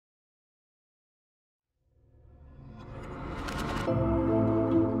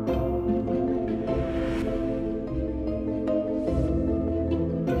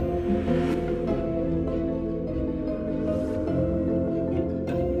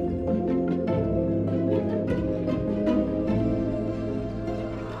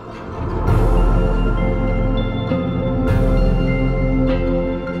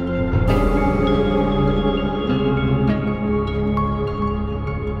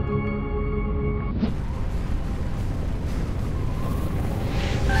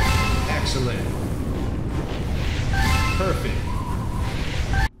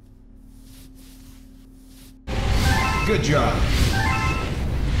Good job.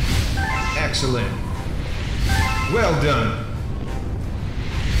 Excellent. Well done.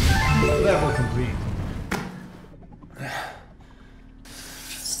 Level complete.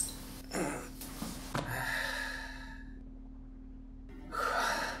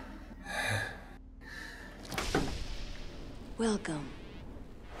 Welcome.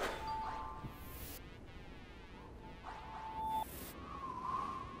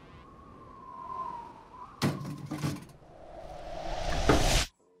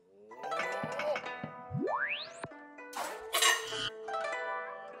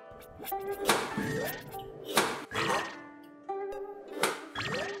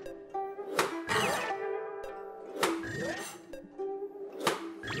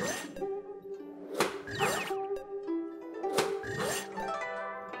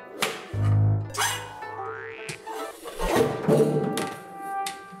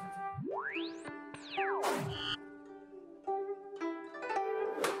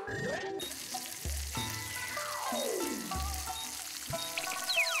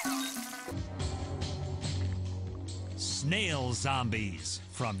 Snail zombies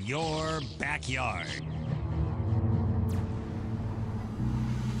from your backyard.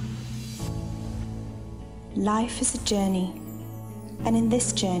 Life is a journey, and in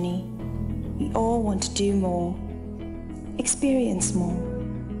this journey, we all want to do more, experience more,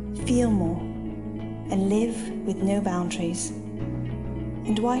 feel more, and live with no boundaries.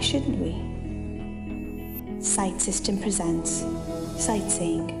 And why shouldn't we? Sight System presents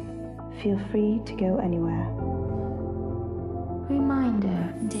Sightseeing. Feel free to go anywhere.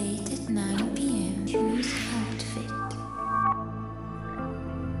 Reminder, date at 9 p.m. Choose outfit.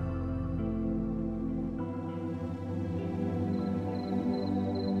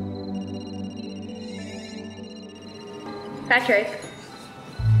 Patrick.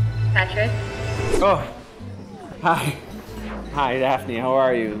 Patrick. Oh, hi. Hi, Daphne. How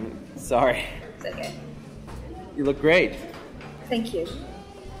are you? Sorry. It's okay. You look great. Thank you.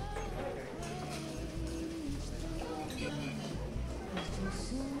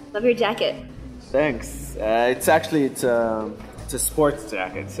 Love your jacket. Thanks. It's a sports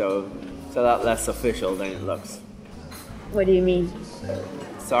jacket, so it's a lot less official than it looks. What do you mean?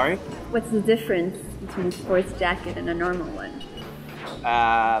 Sorry? What's the difference between a sports jacket and a normal one?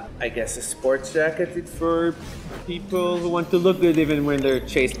 I guess a sports jacket is for people who want to look good even when they're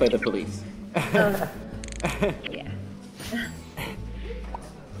chased by the police. Oh. Yeah.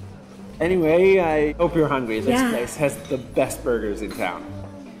 Anyway, I hope you're hungry. This Yeah. place has the best burgers in town.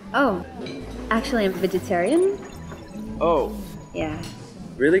 Oh, actually I'm vegetarian. Oh, Yeah.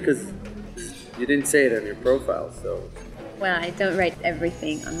 really? Because you didn't say it on your profile, so... Well, I don't write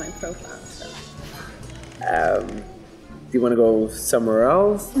everything on my profile, so. Do you want to go somewhere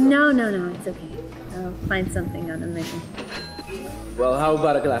else? No, it's okay. I'll find something on the menu. Well, how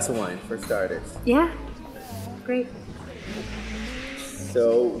about a glass of wine, for starters? Yeah. Great.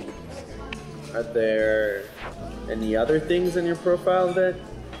 So, are there any other things on your profile that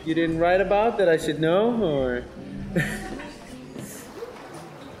you didn't write about that I should know, or...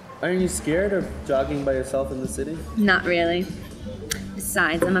 Aren't you scared of jogging by yourself in the city? Not really.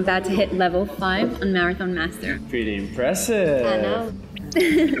 Besides, I'm about to hit level 5 on Marathon Master. Pretty impressive. I know.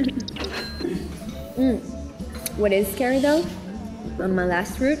 What is scary though? On my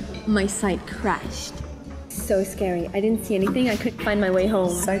last route, my site crashed. So scary. I didn't see anything. I couldn't find my way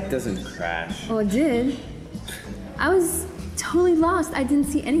home. Site doesn't crash. Oh, it did? I was totally lost. I didn't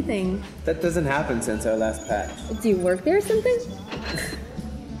see anything. That doesn't happen since our last patch. Do you work there or something?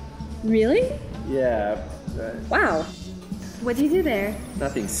 Really? Yeah, Wow. What do you do there?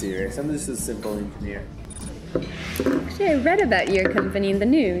 nothing serious. I'm just a simple engineer. Actually, I read about your company in the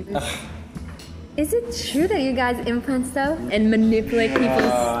news. Is it true that you guys implant stuff and manipulate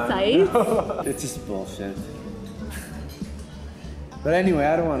people's sites? No. It's just bullshit. But anyway,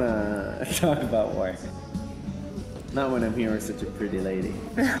 I don't want to talk about work. Not when I'm here with such a pretty lady.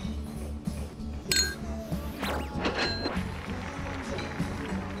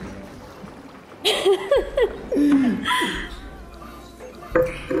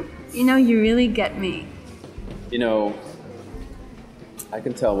 You know, you really get me. You know, I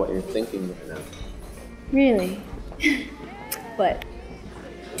can tell what you're thinking right now. Really? What?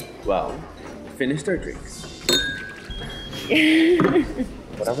 Well, we finished our drinks.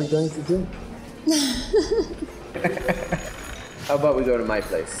 What are we going to do? How about we go to my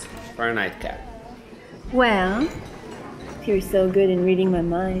place for a nightcap? Well, if you're so good in reading my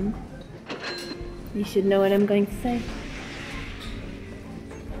mind, you should know what I'm going to say.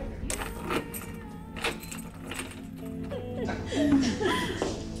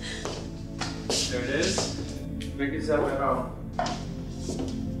 There it is. Drink yourself up at all.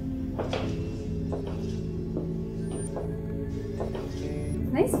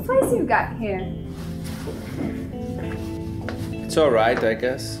 Nice place you've got here. It's alright, I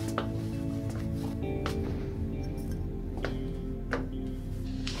guess.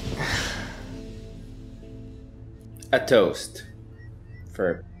 A toast for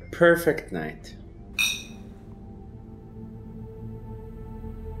a perfect night.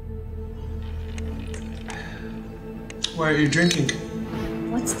 Why are you drinking?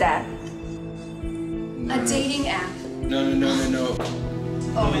 What's that? A dating app. No.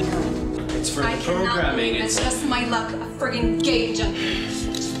 Oh no. It's for I the cannot programming. believe it's just my luck. A friggin' gay junkie.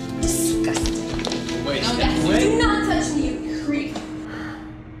 Disgusting. Wait, No, yes, wait. do not touch me, you creep.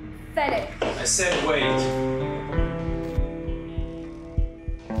 Said it. I said wait.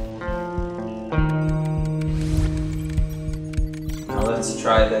 Now let's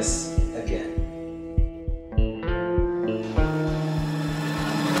try this.